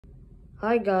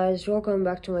Hi guys, welcome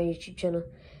back to my YouTube channel.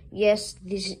 Yes,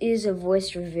 this is a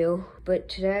voice reveal, but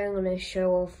today I'm going to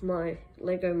show off my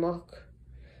Lego MOC,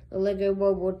 the Lego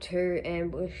WW2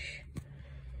 ambush.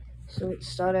 So let's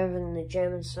start over in the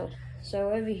German side. So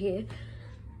over here,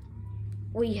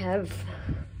 we have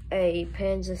a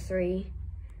Panzer III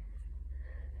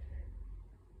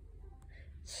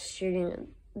shooting at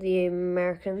the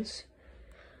Americans.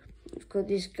 We've got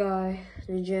this guy,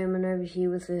 the German over here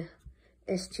with a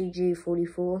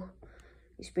STG-44.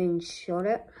 He's been shot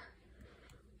at.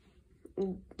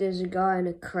 There's a guy in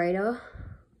a crater.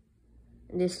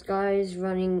 And this guy is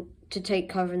running to take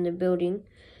cover in the building,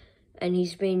 and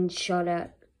he's been shot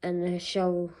at, and the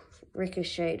shell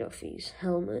ricocheted off his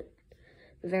helmet.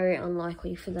 Very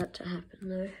unlikely for that to happen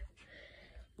though.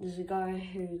 There's a guy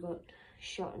who got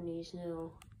shot and he's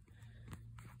now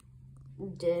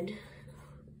dead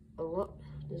a lot.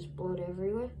 There's blood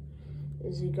everywhere.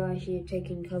 There's a guy here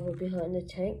taking cover behind the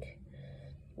tank,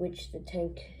 which the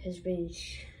tank has been,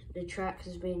 the track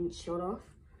has been shot off.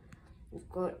 We've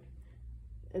got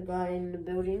a guy in the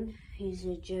building. He's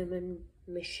a German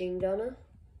machine gunner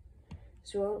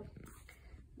as well.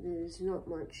 There's not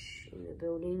much in the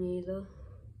building either.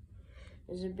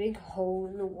 There's a big hole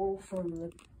in the wall from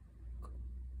the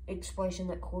explosion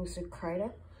that caused the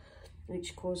crater,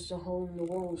 which caused a hole in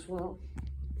the wall as well.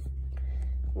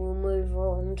 We'll move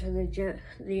on to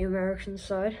the American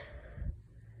side.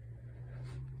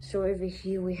 So over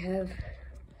here we have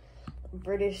a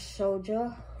British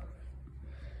soldier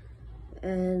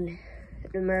and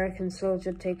an American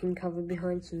soldier taking cover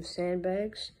behind some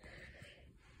sandbags.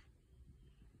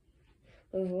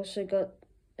 We've also got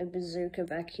a bazooka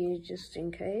back here just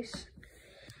in case.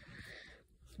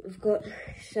 We've got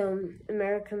some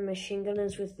American machine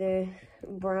gunners with their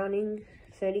Browning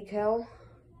 30 cal.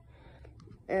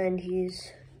 And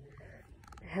his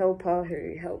helper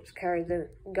who helps carry the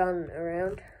gun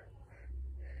around.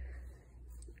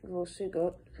 We've also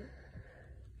got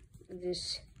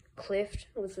this Clift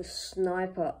with a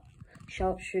sniper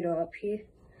sharpshooter up here.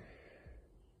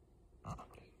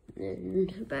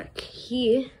 And back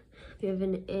here we have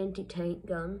an anti-tank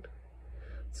gun.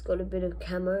 It's got a bit of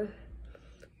camo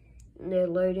and they're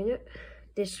loading it.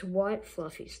 This white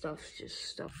fluffy stuff's just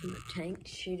stuff from the tank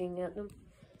shooting at them.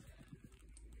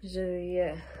 So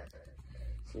yeah,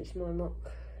 this is my MOC.